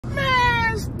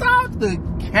the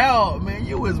count, man.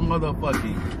 You was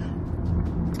motherfucking.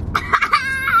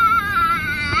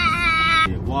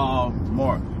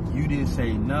 Walmart. You didn't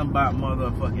say nothing about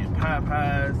motherfucking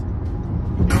Popeyes.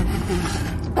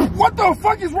 What the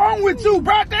fuck is wrong with you,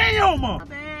 bro? Damn, My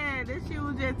bad. This shit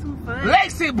was just too funny.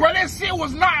 Lexi, bro, that shit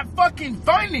was not fucking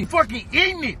funny. Fucking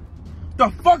ignorant. The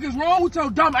fuck is wrong with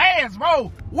your dumb ass,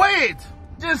 bro? Wait.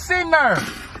 Just sitting there.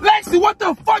 Lexi, what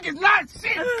the fuck is not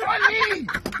shit funny?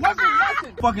 Wasn't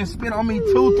nothing. Fucking spit on me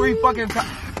 2, 3 fucking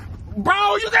times.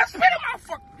 Bro, you just spit in my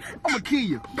fuck. I'ma kill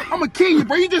you. I'ma kill you,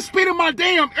 bro. You just spit in my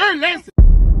damn ear, Lexi.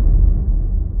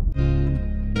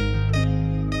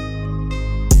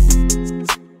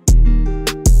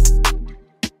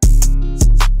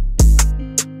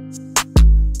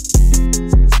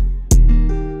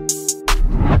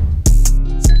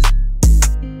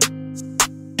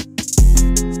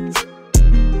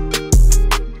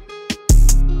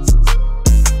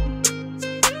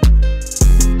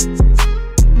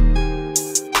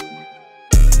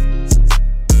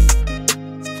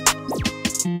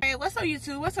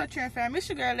 YouTube, what's up, Trend fam? It's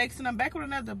your girl Lex, and I'm back with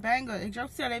another banger. If you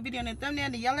see that video in the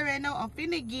thumbnail, the y'all already know I'm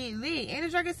finna get lit. And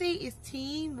as y'all can see, it's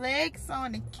Team Lex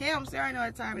on the cam. So y'all already know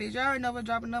what time it is. Y'all already know we're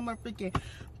dropping another freaking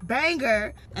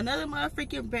banger, another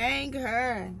motherfucking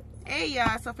banger. Hey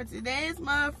y'all, so for today's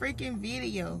motherfucking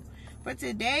video, for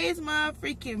today's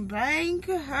motherfucking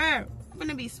banger, I'm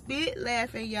gonna be spit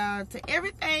laughing, y'all, to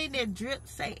everything that Drip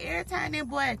say. Every time that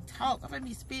boy talk, I'm gonna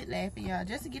be spit laughing, y'all,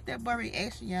 just to get that boy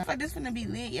reaction, y'all. Like this finna be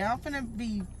lit, y'all. I'm finna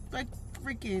be like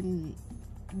freaking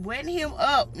wetting him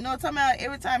up, you know what I'm talking about,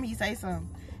 every time he say something.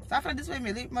 So I feel like this finna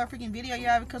be a lit motherfucking video,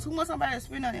 y'all, because who wants somebody to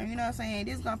spit on him, you know what I'm saying?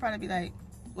 This is gonna probably be like,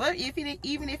 what if it,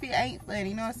 even if it ain't funny,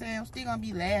 you know what I'm saying? I'm still gonna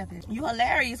be laughing. You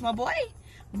hilarious, my boy.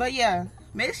 But yeah,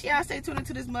 make sure y'all stay tuned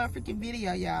into this motherfucking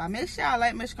video, y'all. Make sure y'all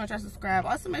like, make sure y'all subscribe.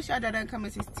 Also, make sure y'all drop down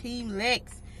comments. It's Team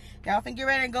Lex. Y'all finna get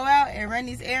ready to go out and run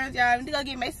these errands, y'all. We need to go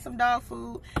get Mason some dog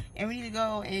food, and we need to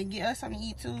go and get us something to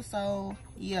eat too. So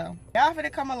yeah, y'all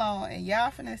finna come along and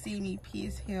y'all finna see me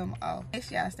piss him off. Make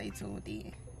sure y'all stay tuned with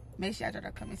it. Make sure y'all drop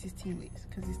down comments. It's Team Lex,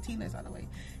 because it's Team Lex all the way.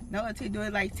 No until do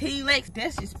it like Team Lex.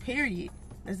 That's just period.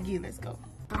 Let's get it. Let's go.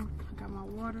 I got my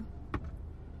water.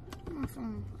 My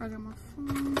phone. I got my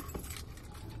phone.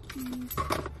 Keys.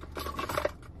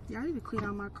 Y'all need to clean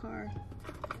out my car.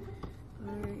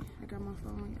 Alright, I got my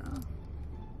phone,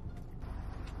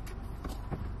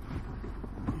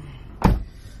 y'all.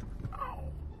 Oh.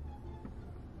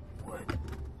 What?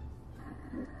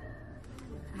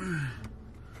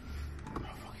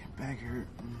 My fucking back hurt.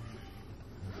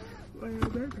 Why your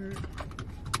back hurt?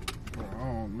 Bro, I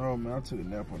don't know, man. I took a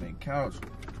nap on that couch.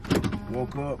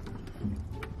 Woke up.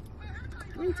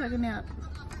 When you taking a nap?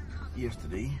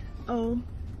 Yesterday. Oh.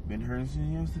 Been hurting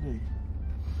since yesterday.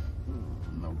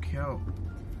 No count.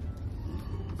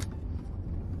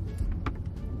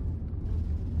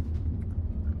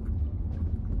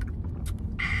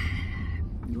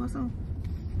 You want some?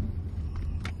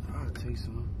 I'll take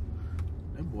some.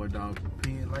 That boy dog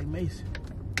peeing like Mason.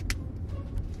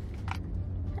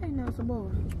 Hey, no, it's a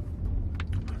boy.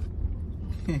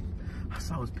 I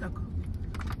saw his pecker.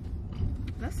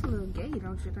 That's a little gay,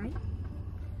 don't you think?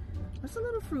 That's a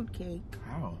little fruitcake.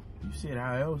 How? You said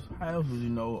how else? How else would you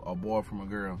know a boy from a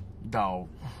girl? Dog.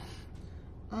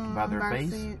 By their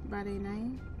face? By their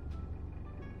name?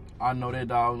 I know that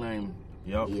dog name.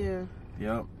 Yep. Yeah.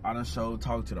 Yep. I done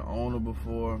talked to the owner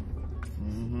before.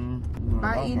 Mm-hmm.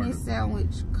 Buy any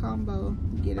sandwich combo,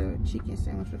 get a chicken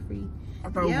sandwich for free. I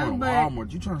thought we were going to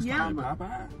Walmart. You trying to start at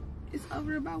Popeye? It's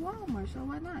over by Walmart, so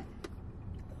why not?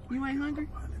 You ain't hungry?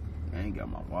 I ain't got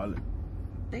my wallet.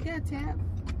 They got tap.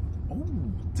 Oh,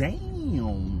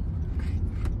 damn.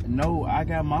 No, I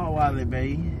got my wallet,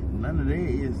 babe. None of that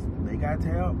is. They got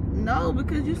tap? No,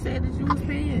 because you said that you was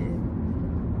paying.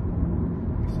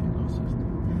 I said no, sister.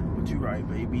 But you right,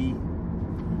 baby.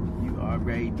 You are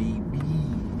right, baby.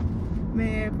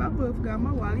 Man, if I would have forgot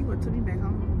my wallet, he would have took me back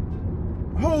home.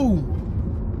 Who?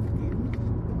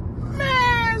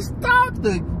 Man, stop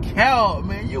the count,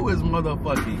 man. You was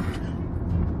motherfucking.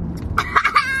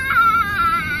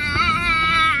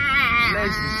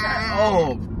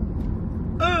 Oh,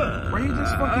 bro, you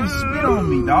just fucking spit on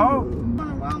me, dog. Go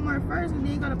to Walmart first and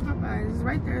then go to Popeyes. It's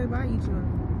right there by each other.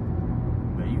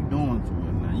 Man, you doing too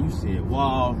much now. You said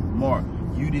Walmart.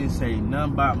 You didn't say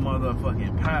nothing about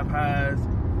motherfucking Popeyes.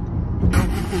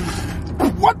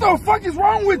 What the fuck is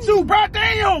wrong with you, bro?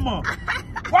 Damn.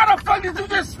 Why the fuck did you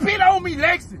just spit on me,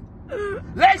 Lexi?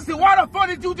 Lexi, why the fuck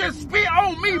did you just spit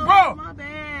on me, bro? My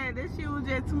bad. This shit was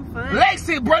just too funny.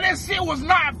 Lexi, bro, that shit was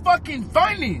not fucking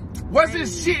funny. Was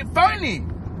this shit funny?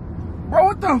 Bro,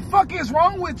 what the fuck is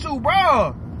wrong with you,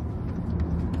 bro?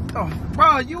 the,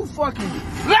 bro, you fucking,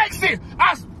 Lexi,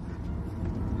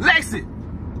 Lexi,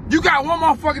 you got one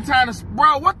more fucking time to,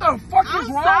 bro, what the fuck is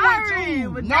wrong with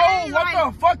you? No, what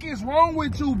the fuck is wrong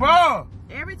with you, bro?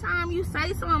 Every time you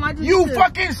say something, I just you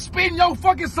fucking spitting your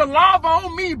fucking saliva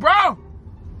on me, bro.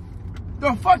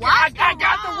 The fucking, I got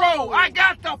the roll. I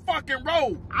got the fucking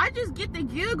roll. I just get the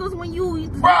giggles when you.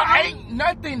 Bro, ain't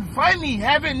nothing funny.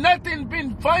 Haven't nothing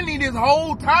been funny this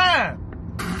whole time.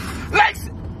 Lex,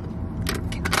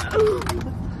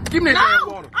 give me that damn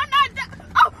water. I'm not.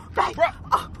 Oh, babe.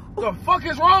 Bro, the fuck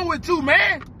is wrong with you,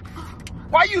 man?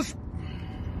 Why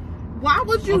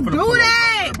would you do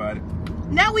that?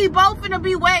 Now we both finna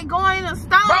be wet going in the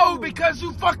stove. Bro, because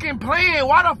you fucking playing.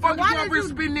 Why the fuck you ever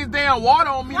spitting this damn water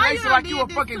on me like you a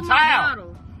fucking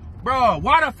child? Bro,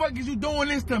 why the fuck is you doing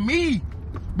this to me?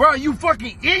 Bro, you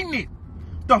fucking ignorant.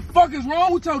 The fuck is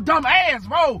wrong with your dumb ass,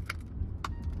 bro?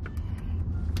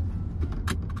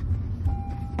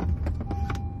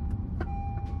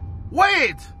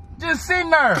 Wait, just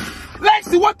sitting there.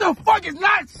 Lexi, what the fuck is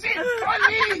not shit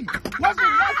funny? Wasn't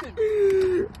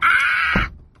nothing.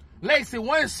 Lexi,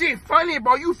 one shit funny,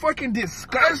 bro. You fucking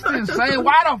disgusting, saying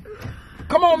why the...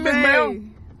 Come on, Miss Mel.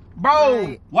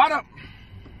 Bro, why the...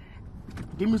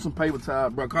 Give me some paper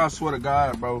towel, bro. Cause I swear to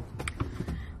God, bro.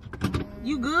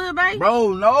 You good, babe?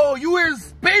 Bro, no. You is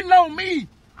spitting on me.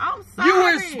 I'm sorry. You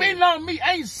is spitting on me.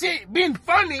 Ain't shit been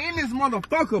funny in this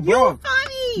motherfucker, bro. You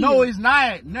funny. No, it's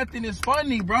not. Nothing is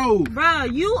funny, bro. Bro,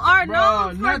 you are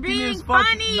known for being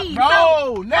funny.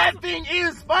 Bro, nothing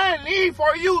is funny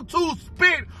for you to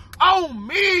spit on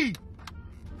me.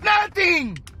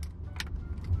 Nothing.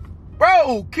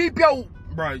 Bro, keep your...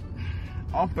 Bro,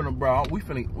 I'm finna, bro. We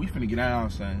finna get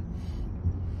out, son.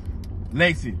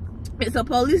 Lexi. It's a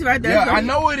police right there. Yeah, I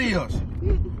know it is.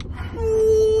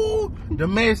 Ooh,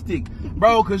 domestic.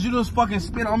 Bro, cause you just fucking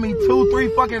spit on me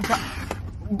 2-3 fucking times.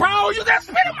 Bro, you just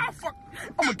spit in my fuck.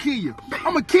 I'ma kill you.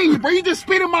 I'ma kill you, bro. You just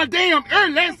spit in my damn ear,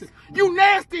 Lexi. You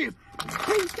nasty.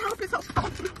 Please stop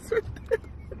it.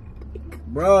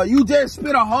 Bro, you just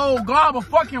spit a whole glob of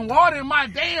fucking water in my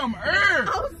damn ear.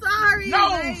 I'm sorry.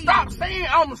 No, babe. Stop saying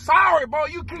I'm sorry, bro.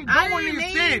 You keep doing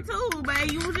this shit. Too,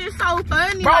 babe. You were just so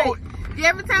funny, bro. Like,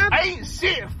 every time ain't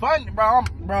shit funny, bro.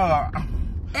 Bro.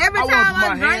 Every time I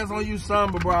want my hands on you,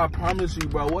 son, but bro, I promise you,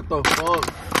 bro. What the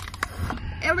fuck?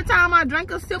 Every time I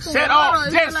drink a sip of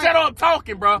water, just shut up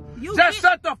talking, bro. Just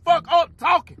shut the fuck up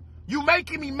talking. You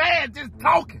making me mad just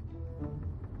talking.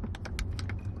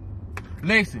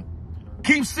 Listen,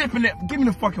 keep sipping that. Give me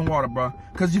the fucking water, bro.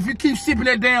 Cause if you keep sipping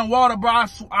that damn water, bro,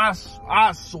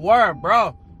 I swear,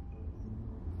 bro.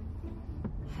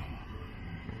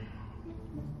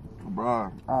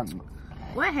 Bro,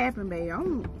 what happened,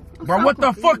 babe? Bro, what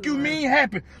the fuck you mean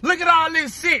happened? Look at all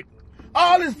this shit.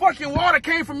 All this fucking water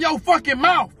came from your fucking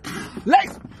mouth.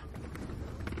 Lex,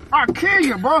 I'll kill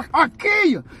you, bro. I'll kill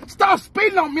you. Stop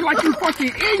spitting on me like you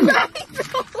fucking ignorant.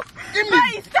 Give me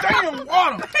this damn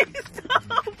water. Babe,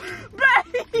 stop.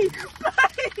 Babe, please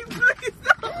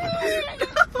stop.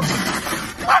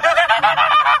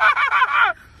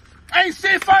 Ain't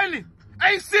shit funny.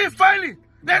 Ain't shit funny.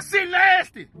 That shit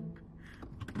nasty.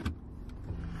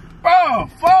 Bro,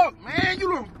 fuck, man.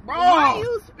 You look, bro. Why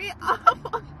you spit up?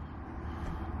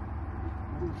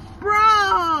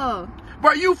 Bro.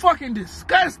 Bro, you fucking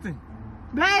disgusting.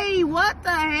 Babe, what the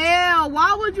hell?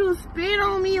 Why would you spit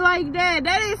on me like that?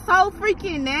 That is so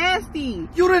freaking nasty.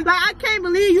 You didn't... Like, I can't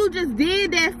believe you just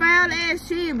did that foul ass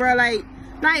shit, bro. Like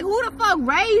who the fuck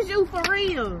raised you for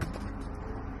real?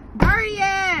 Dirty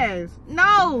ass.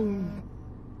 No.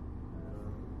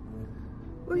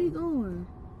 Where you going?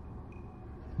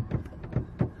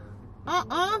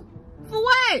 For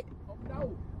what?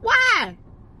 No. Why?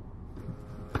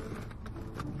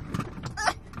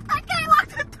 I can't lock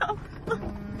the door.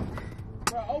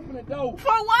 Bro, open the door. For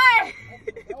what?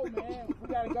 Open the door, man. We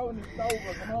gotta go in the stove.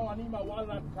 Come on, I need my wallet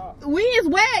out the car. We is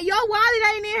wet. Your wallet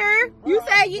ain't in here. Bro,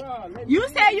 you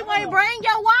said you ain't bring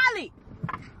your wallet.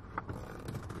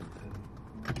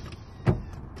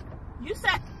 You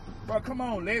said... Bro, come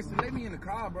on, Leslie. Let me in the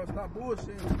car, bro. Stop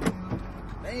bullshitting.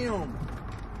 Damn.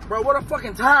 Bro, what the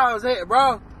fucking towel is that,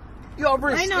 bro? You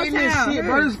over here spitting this shit,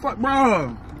 bro. This fuck,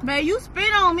 bro. Man, you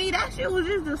spit on me. That shit was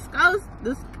just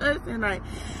disgusting. Like,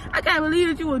 I can't believe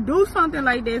that you would do something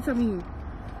like that to me.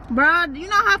 Bro, do you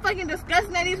know how fucking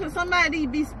disgusting that is for somebody to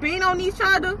be spitting on each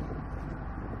other?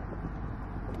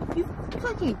 You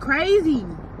fucking crazy.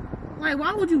 Like,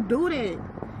 why would you do that?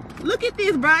 Look at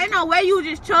this, bro. Ain't no way you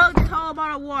just chug this whole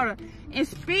bottle of water and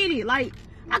spit it. Like,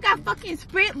 I got fucking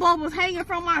spit bubbles hanging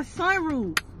from my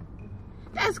sunroof.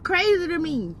 That's crazy to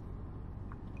me.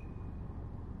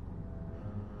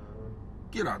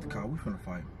 Get out the car. We finna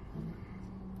fight.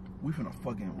 We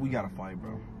gotta fight,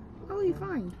 bro. Oh, you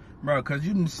fine. Bro, cause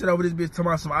you didn't sit over this bitch talking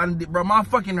about some, bro, my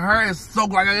fucking hair is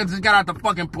soaked like I just got out the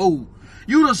fucking pool.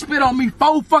 You done spit on me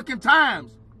 4 fucking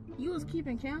times. You was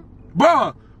keeping count?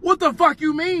 Bro, what the fuck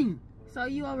you mean? So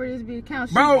you over this bitch count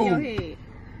sheep Bro. in your head.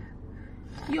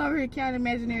 You over here counting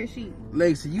imaginary sheep.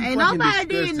 Lexi, you ain't fucking nobody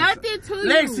disgusting. did nothing to you.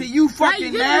 Lexi, you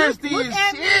fucking nasty look as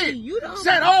at shit. me. You don't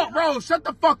Shut up, bro. Shut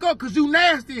the fuck up, cause you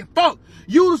nasty as fuck.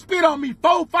 You done spit on me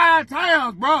 4, 5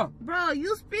 times, bro. Bro,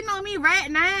 you spitting on me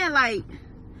right now, like,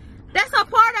 that's a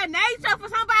part of nature for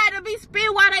somebody to be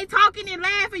spitting while they talking and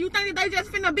laughing. You think that they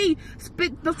just finna be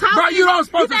the talking? Bro, you don't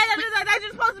supposed you to think that they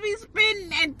just supposed to be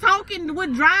spitting and talking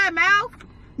with dry mouth?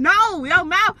 No, your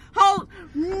mouth hold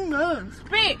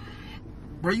spit.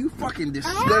 Bro, you fucking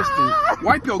disgusting.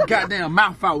 Wipe your goddamn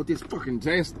mouth out with this fucking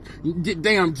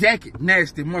damn jacket,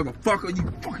 nasty motherfucker.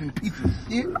 You fucking piece of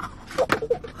shit.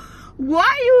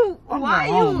 Why you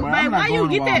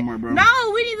get that? Walmart, bro.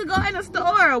 No, we need to go in the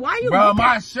store. Why you? Bro,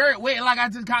 my shirt wet like I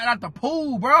just got out the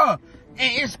pool, bro.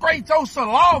 And it scraped your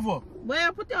saliva.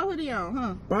 Well, put your hoodie on,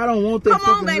 huh? Bro, I don't want that Come on,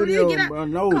 fucking baby, hoodie get on, out. bro.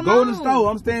 No, Come go in the on.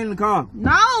 store. I'm staying in the car. No,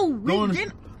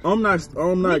 I'm not.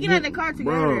 we get in the car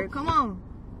together. Bro. Come on.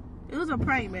 It was a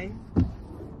prank, baby.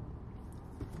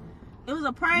 It was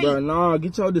a prank. Bro, nah,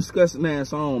 get your disgusting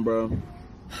ass on, bro.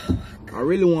 I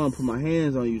really want to put my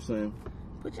hands on you, son.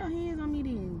 Put your hands on me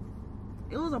then.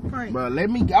 It was a prank. Bro, let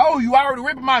me go. You already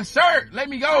ripping my shirt. Let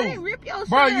me go. I didn't rip your shirt.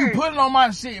 Bro, you putting on my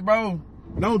shit, bro.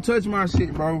 Don't touch my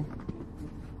shit, bro.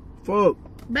 Fuck.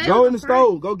 Baby, Go in the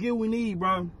store. Go get what we need,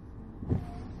 bro.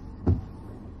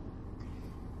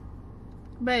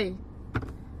 Babe,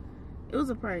 it was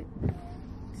a prank.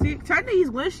 See, turn these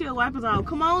windshield wipers off.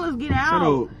 Come on, let's get out. Shut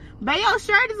up. Babe, your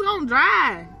shirt is gonna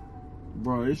dry.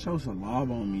 Bro, it shows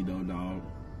saliva on me, though, dog.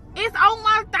 It's on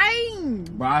my thing.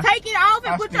 Bro, take it off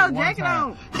and I put your spit one jacket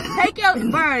time. on. Take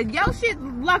your, bro, your shit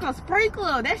like a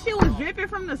sprinkler. That shit was dripping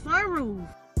from the sunroof.